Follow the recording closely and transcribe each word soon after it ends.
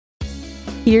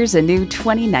Here's a new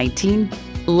 2019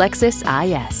 Lexus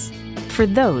IS. For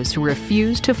those who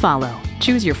refuse to follow,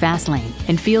 choose your fast lane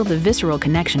and feel the visceral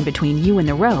connection between you and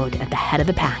the road at the head of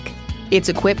the pack. It's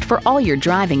equipped for all your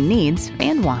driving needs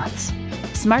and wants.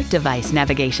 Smart device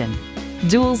navigation,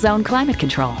 dual zone climate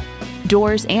control,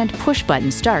 doors and push-button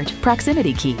start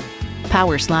proximity key,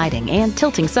 power sliding and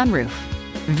tilting sunroof,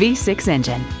 V6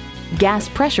 engine, gas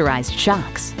pressurized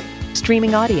shocks,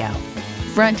 streaming audio,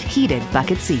 front heated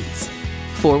bucket seats,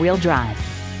 four-wheel drive,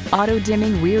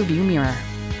 auto-dimming rear view mirror,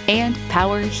 and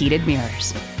power heated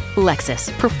mirrors.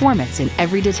 Lexus, performance in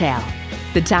every detail.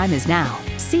 The time is now.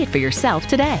 See it for yourself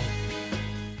today.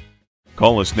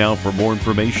 Call us now for more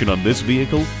information on this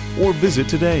vehicle or visit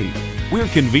today. We're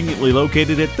conveniently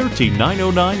located at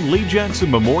 13909 Lee Jackson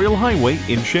Memorial Highway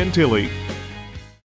in Chantilly.